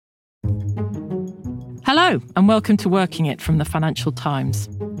Hello, and welcome to Working It from the Financial Times.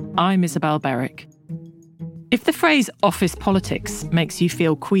 I'm Isabel Berwick. If the phrase office politics makes you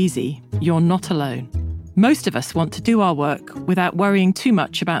feel queasy, you're not alone. Most of us want to do our work without worrying too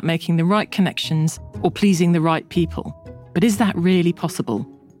much about making the right connections or pleasing the right people. But is that really possible?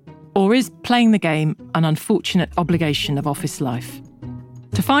 Or is playing the game an unfortunate obligation of office life?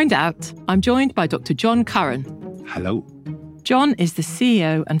 To find out, I'm joined by Dr. John Curran. Hello. John is the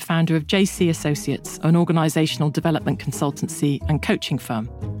CEO and founder of JC Associates, an organisational development consultancy and coaching firm.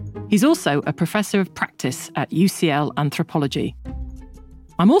 He's also a professor of practice at UCL Anthropology.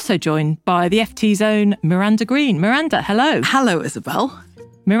 I'm also joined by the FT's own Miranda Green. Miranda, hello. Hello, Isabel.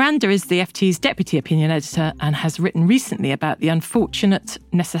 Miranda is the FT's deputy opinion editor and has written recently about the unfortunate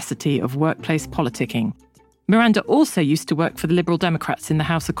necessity of workplace politicking. Miranda also used to work for the Liberal Democrats in the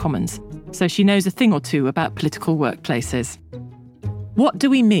House of Commons, so she knows a thing or two about political workplaces. What do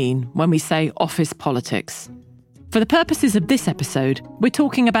we mean when we say office politics? For the purposes of this episode, we're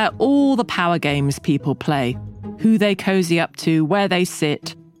talking about all the power games people play, who they cosy up to, where they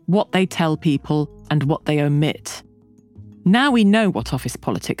sit, what they tell people, and what they omit. Now we know what office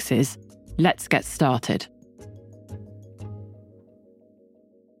politics is, let's get started.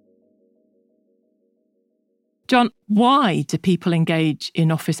 John, why do people engage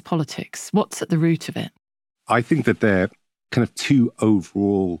in office politics? What's at the root of it? I think that there are kind of two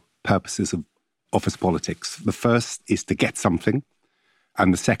overall purposes of office politics. The first is to get something,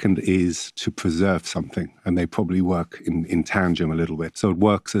 and the second is to preserve something. And they probably work in tandem a little bit. So it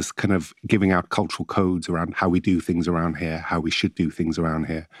works as kind of giving out cultural codes around how we do things around here, how we should do things around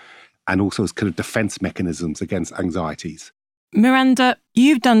here, and also as kind of defense mechanisms against anxieties. Miranda,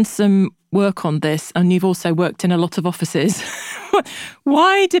 you've done some work on this and you've also worked in a lot of offices.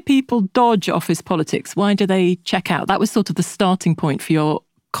 Why do people dodge office politics? Why do they check out? That was sort of the starting point for your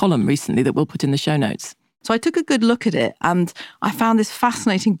column recently that we'll put in the show notes. So I took a good look at it and I found this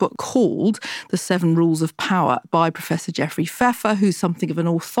fascinating book called The 7 Rules of Power by Professor Jeffrey Pfeffer, who's something of an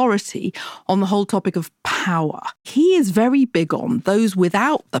authority on the whole topic of power. He is very big on those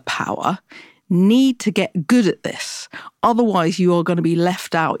without the power need to get good at this. Otherwise, you are going to be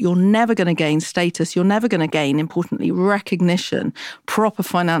left out. You're never going to gain status. You're never going to gain, importantly, recognition, proper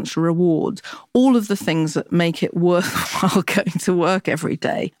financial rewards, all of the things that make it worthwhile going to work every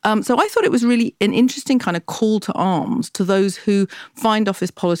day. So I thought it was really an interesting kind of call to arms to those who find office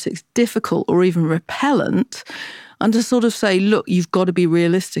politics difficult or even repellent, and to sort of say, look, you've got to be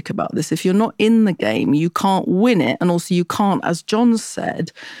realistic about this. If you're not in the game, you can't win it. And also you can't, as John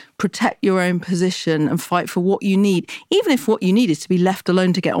said, protect your own position and fight for what you need, even if what you need is to be left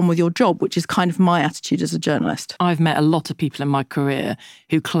alone to get on with your job, which is kind of my attitude as a journalist. I've met a lot of people in my career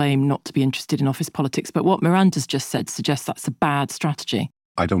who claim not to be interested in office politics, but what Miranda's just said suggests that's a bad strategy.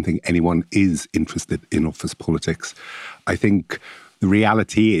 I don't think anyone is interested in office politics. I think the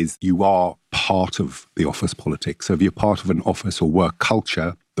reality is you are part of the office politics. So if you're part of an office or work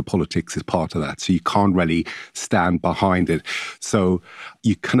culture, the politics is part of that. So you can't really stand behind it. So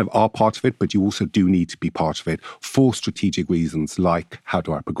you kind of are part of it, but you also do need to be part of it for strategic reasons like how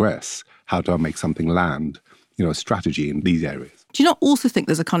do I progress? How do I make something land? Strategy in these areas. Do you not also think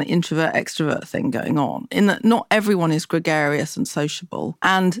there's a kind of introvert-extrovert thing going on in that not everyone is gregarious and sociable,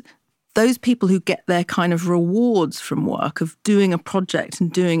 and those people who get their kind of rewards from work of doing a project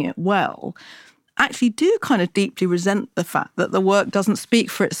and doing it well actually do kind of deeply resent the fact that the work doesn't speak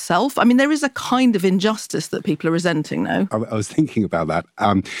for itself? I mean, there is a kind of injustice that people are resenting, no? I was thinking about that.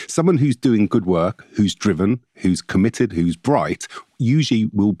 Someone who's doing good work, who's driven, who's committed, who's bright, usually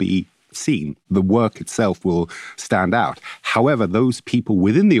will be seen. The work itself will stand out. However, those people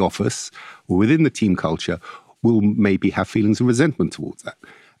within the office or within the team culture will maybe have feelings of resentment towards that.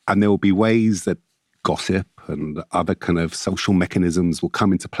 And there will be ways that gossip and other kind of social mechanisms will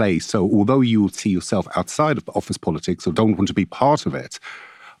come into play. So although you will see yourself outside of office politics or don't want to be part of it,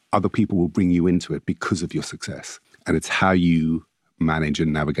 other people will bring you into it because of your success. And it's how you manage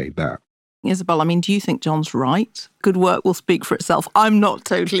and navigate that. Isabel, I mean, do you think John's right? Good work will speak for itself. I'm not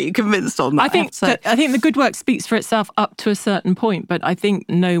totally convinced on that. I think the good work speaks for itself up to a certain point, but I think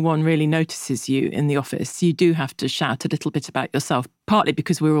no one really notices you in the office. You do have to shout a little bit about yourself, partly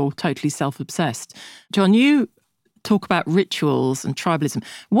because we're all totally self-obsessed. John, you talk about rituals and tribalism.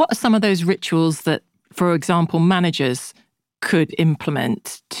 What are some of those rituals that, for example, managers could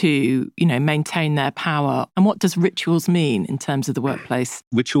implement to, maintain their power? And what does rituals mean in terms of the workplace?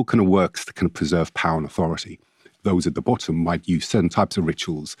 Ritual kind of works to kind of preserve power and authority. Those at the bottom might use certain types of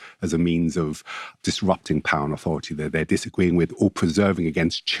rituals as a means of disrupting power and authority that they're disagreeing with or preserving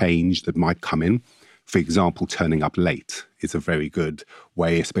against change that might come in. For example, turning up late is a very good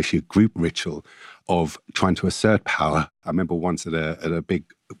way, especially a group ritual, of trying to assert power. I remember once at a big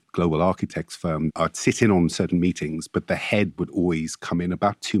global architects firm, I'd sit in on certain meetings, but the head would always come in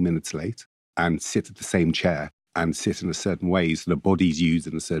about 2 minutes late and sit at the same chair and sit in a certain way, so the body's used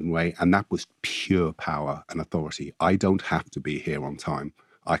in a certain way. And that was pure power and authority. I don't have to be here on time.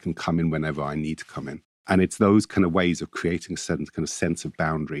 I can come in whenever I need to come in. And it's those kind of ways of creating a certain kind of sense of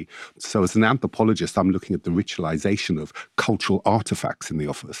boundary. So as an anthropologist, I'm looking at the ritualization of cultural artifacts in the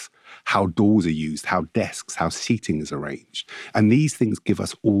office, how doors are used, how desks, how seating is arranged. And these things give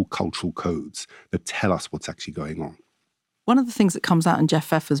us all cultural codes that tell us what's actually going on. One of the things that comes out in Jeff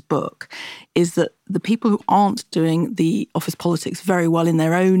Pfeffer's book is that the people who aren't doing the office politics very well in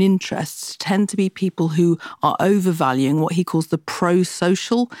their own interests tend to be people who are overvaluing what he calls the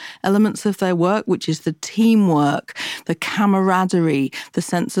pro-social elements of their work, which is the teamwork, the camaraderie, the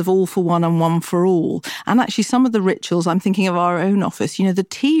sense of all for one and one for all. And actually some of the rituals, I'm thinking of our own office, the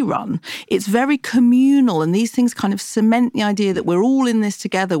tea run, it's very communal, and these things kind of cement the idea that we're all in this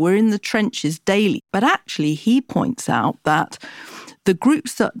together, we're in the trenches daily. But actually he points out that the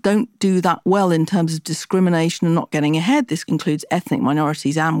groups that don't do that well in terms of discrimination and not getting ahead, this includes ethnic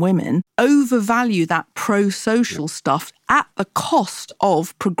minorities and women, overvalue that pro-social stuff at the cost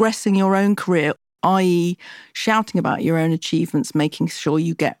of progressing your own career, i.e. shouting about your own achievements, making sure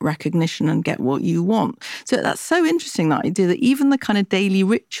you get recognition and get what you want. So that's so interesting, that idea that even the kind of daily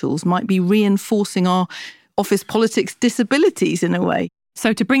rituals might be reinforcing our office politics disabilities in a way.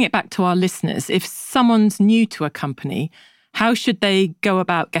 So to bring it back to our listeners, if someone's new to a company, how should they go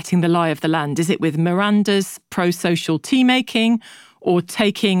about getting the lie of the land? Is it with Miranda's pro-social tea making, or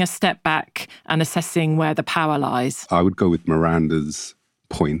taking a step back and assessing where the power lies? I would go with Miranda's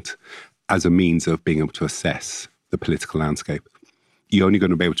point as a means of being able to assess the political landscape. You're only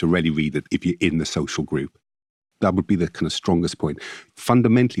going to be able to really read it if you're in the social group. That would be the kind of strongest point.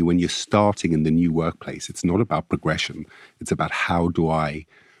 Fundamentally, when you're starting in the new workplace, it's not about progression. It's about how do I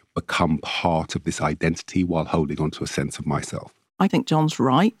become part of this identity while holding on to a sense of myself. I think John's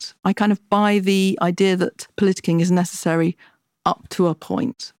right. I kind of buy the idea that politicking is necessary up to a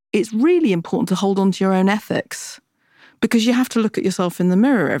point. It's really important to hold on to your own ethics, because you have to look at yourself in the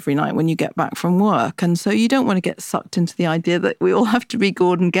mirror every night when you get back from work. And so you don't want to get sucked into the idea that we all have to be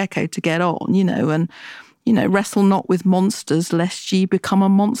Gordon Gekko to get on, and wrestle not with monsters lest ye become a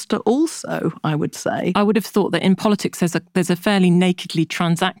monster also, I would say. I would have thought that in politics there's a fairly nakedly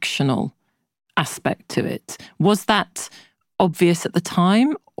transactional aspect to it. Was that obvious at the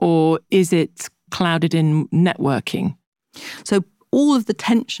time, or is it clouded in networking? So all of the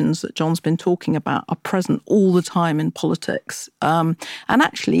tensions that John's been talking about are present all the time in politics. And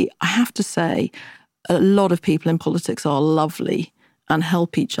actually, I have to say, a lot of people in politics are lovely and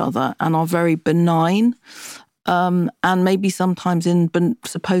help each other and are very benign, and maybe sometimes in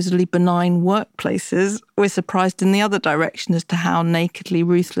supposedly benign workplaces, we're surprised in the other direction as to how nakedly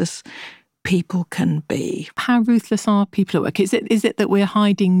ruthless people can be. How ruthless are people at work? Is it that we're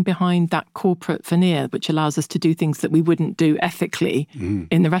hiding behind that corporate veneer which allows us to do things that we wouldn't do ethically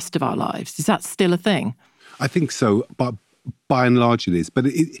in the rest of our lives? Is that still a thing? I think so, but by and large it is. But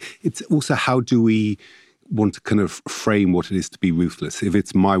it's also, how do we want to kind of frame what it is to be ruthless? If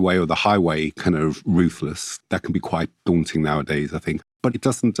it's my way or the highway kind of ruthless, that can be quite daunting nowadays, I think. But it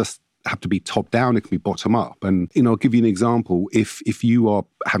doesn't just have to be top down, it can be bottom up. And, I'll give you an example. If you are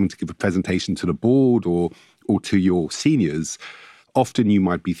having to give a presentation to the board or to your seniors, often you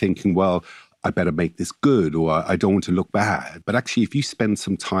might be thinking, well, I better make this good, or I don't want to look bad. But actually, if you spend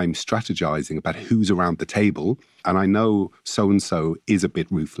some time strategizing about who's around the table, and I know so-and-so is a bit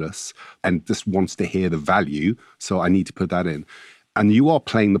ruthless and just wants to hear the value, so I need to put that in. And you are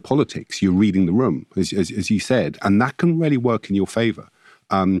playing the politics, you're reading the room, as you said, and that can really work in your favor.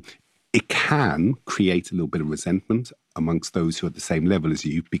 It can create a little bit of resentment amongst those who are at the same level as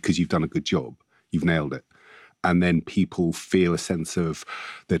you because you've done a good job, you've nailed it. And then people feel a sense of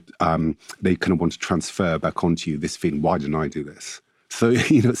that they kind of want to transfer back onto you this feeling, why didn't I do this? So,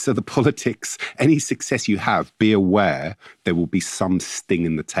 so the politics, any success you have, be aware there will be some sting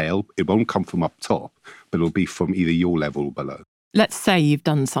in the tail. It won't come from up top, but it'll be from either your level or below. Let's say you've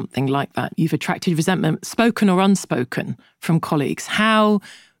done something like that. You've attracted resentment, spoken or unspoken, from colleagues. How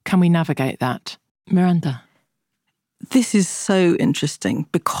can we navigate that? Miranda? This is so interesting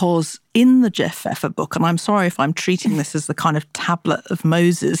because in the Jeff Pfeffer book, and I'm sorry if I'm treating this as the kind of tablet of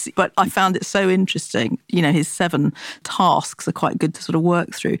Moses, but I found it so interesting. His 7 tasks are quite good to sort of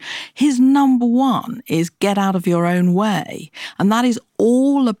work through. His number 1 is get out of your own way. And that is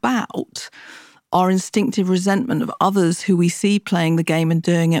all about our instinctive resentment of others who we see playing the game and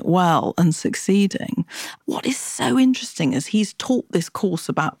doing it well and succeeding. What is so interesting is he's taught this course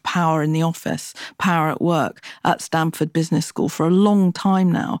about power in the office, power at work at Stanford Business School for a long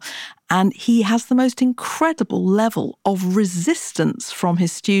time now. And he has the most incredible level of resistance from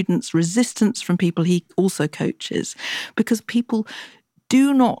his students, resistance from people he also coaches, because people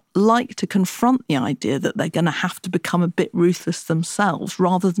do not like to confront the idea that they're going to have to become a bit ruthless themselves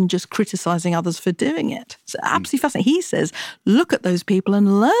rather than just criticising others for doing it. It's absolutely fascinating. He says, look at those people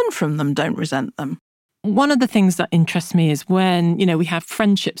and learn from them, don't resent them. One of the things that interests me is when, we have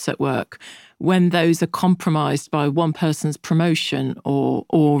friendships at work, when those are compromised by one person's promotion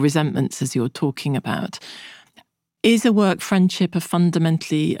or resentments, as you're talking about. Is a work friendship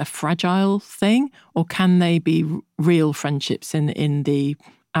fundamentally a fragile thing, or can they be real friendships in the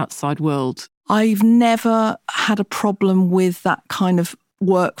outside world? I've never had a problem with that kind of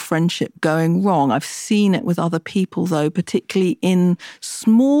work friendship going wrong. I've seen it with other people, though, particularly in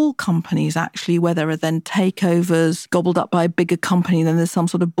small companies, actually, where there are then takeovers gobbled up by a bigger company, then there's some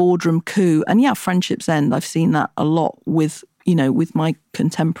sort of boardroom coup. And yeah, friendships end. I've seen that a lot with my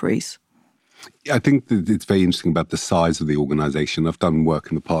contemporaries. I think that it's very interesting about the size of the organisation. I've done work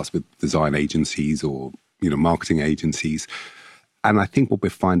in the past with design agencies or, marketing agencies. And I think what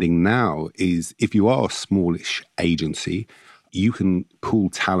we're finding now is if you are a smallish agency, you can pull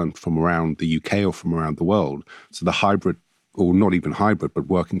talent from around the UK or from around the world. So the hybrid, or not even hybrid, but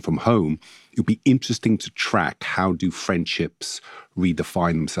working from home, it'll be interesting to track how do friendships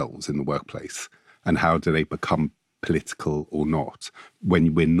redefine themselves in the workplace and how do they become political or not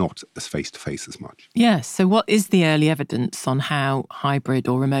when we're not as face-to-face as much. Yes. So what is the early evidence on how hybrid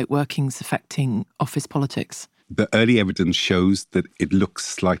or remote working is affecting office politics? The early evidence shows that it looks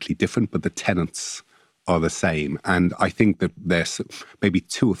slightly different, but the tenets are the same. And I think that there's maybe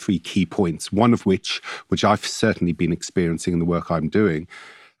 2 or 3 key points, one of which I've certainly been experiencing in the work I'm doing.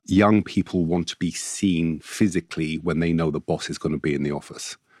 Young people want to be seen physically when they know the boss is going to be in the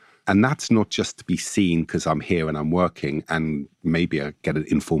office. And that's not just to be seen because I'm here and I'm working and maybe I get an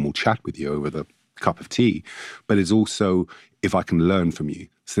informal chat with you over the cup of tea, but it's also if I can learn from you.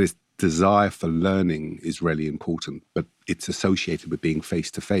 So this desire for learning is really important, but it's associated with being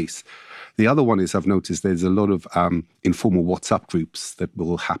face-to-face. The other one is I've noticed there's a lot of informal WhatsApp groups that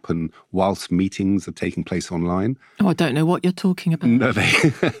will happen whilst meetings are taking place online. Oh, I don't know what you're talking about. No,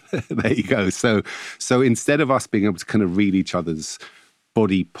 there you go. So instead of us being able to kind of read each other's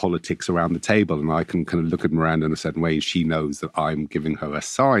body politics around the table and I can kind of look at Miranda in a certain way and she knows that I'm giving her a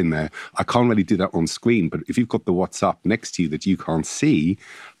sign there, I can't really do that on screen. But if you've got the WhatsApp next to you that you can't see,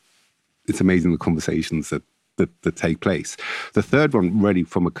 it's amazing the conversations that take place. The third one, really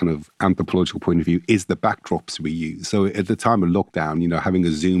from a kind of anthropological point of view, is the backdrops we use. So at the time of lockdown, having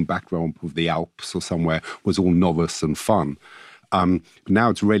a Zoom backdrop of the Alps or somewhere was all novice and fun. But now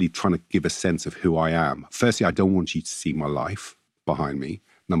it's really trying to give a sense of who I am. Firstly, I don't want you to see my life behind me,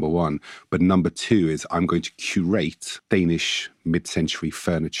 number one. But number two is I'm going to curate Danish mid-century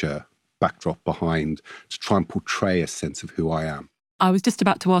furniture backdrop behind to try and portray a sense of who I am. I was just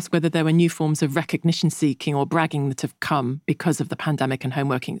about to ask whether there were new forms of recognition seeking or bragging that have come because of the pandemic and home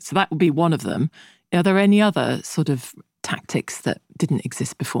working. So that would be one of them. Are there any other sort of tactics that didn't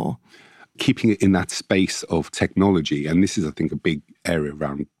exist before? Keeping it in that space of technology, and this is, I think, a big area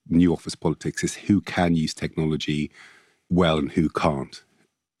around new office politics, is who can use technology well and who can't.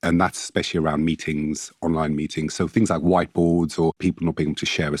 And that's especially around meetings, online meetings. So things like whiteboards or people not being able to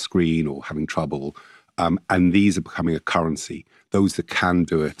share a screen or having trouble. And these are becoming a currency. Those that can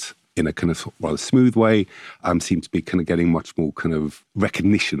do it in a kind of rather smooth way seem to be kind of getting much more kind of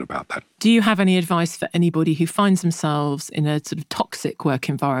recognition about that. Do you have any advice for anybody who finds themselves in a sort of toxic work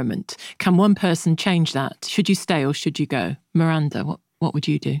environment? Can one person change that? Should you stay or should you go? Miranda, what would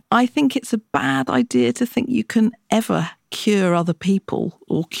you do? I think it's a bad idea to think you can ever cure other people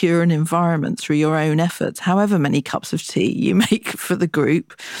or cure an environment through your own efforts, however many cups of tea you make for the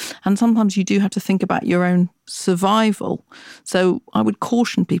group. And sometimes you do have to think about your own survival. So I would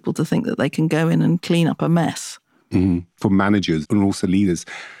caution people to think that they can go in and clean up a mess. Mm-hmm. For managers and also leaders,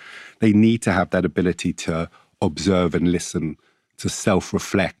 they need to have that ability to observe and listen, to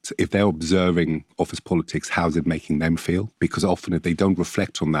self-reflect. If they're observing office politics, how's it making them feel? Because often if they don't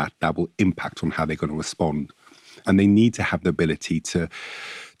reflect on that, that will impact on how they're going to respond. And they need to have the ability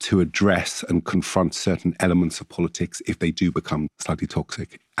to address and confront certain elements of politics if they do become slightly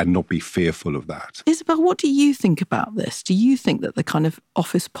toxic and not be fearful of that. Isabel, what do you think about this? Do you think that the kind of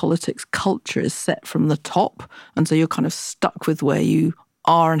office politics culture is set from the top and so you're kind of stuck with where you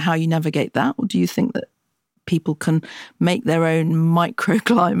are and how you navigate that? Or do you think that people can make their own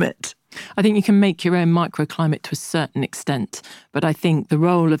microclimate I think you can make your own microclimate to a certain extent, but I think the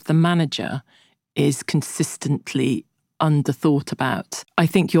role of the manager is consistently underthought about. I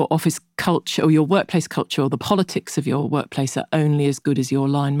think your office culture or your workplace culture or the politics of your workplace are only as good as your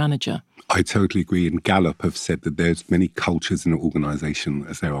line manager. I totally agree. And Gallup have said that there's many cultures in an organisation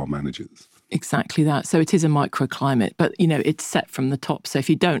as there are managers. Exactly that. So it is a microclimate, but, it's set from the top. So if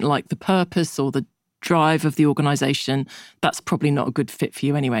you don't like the purpose or the drive of the organisation, that's probably not a good fit for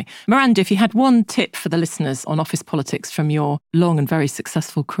you anyway. Miranda, if you had one tip for the listeners on office politics from your long and very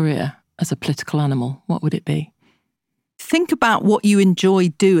successful career as a political animal, what would it be? Think about what you enjoy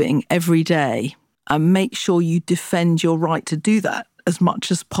doing every day and make sure you defend your right to do that as much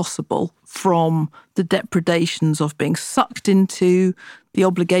as possible from the depredations of being sucked into the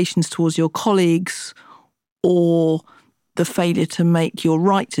obligations towards your colleagues or the failure to make your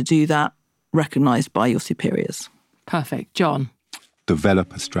right to do that recognised by your superiors. Perfect. John?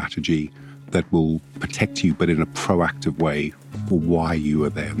 Develop a strategy that will protect you, but in a proactive way for why you are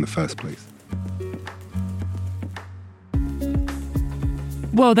there in the first place.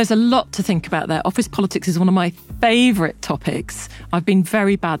 Well, there's a lot to think about there. Office politics is one of my favourite topics. I've been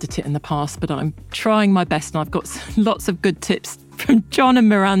very bad at it in the past, but I'm trying my best and I've got lots of good tips from John and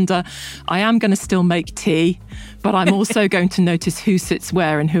Miranda. I am going to still make tea, but I'm also going to notice who sits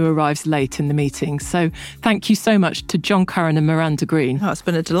where and who arrives late in the meeting. So thank you so much to John Curran and Miranda Green. Oh, it's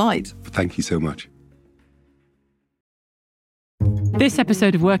been a delight. Thank you so much. This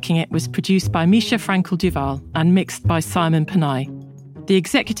episode of Working It was produced by Misha Frankel-Duval and mixed by Simon Panay. The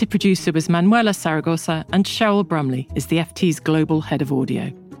executive producer was Manuela Saragosa and Cheryl Brumley is the FT's Global Head of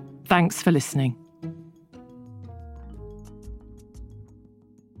Audio. Thanks for listening.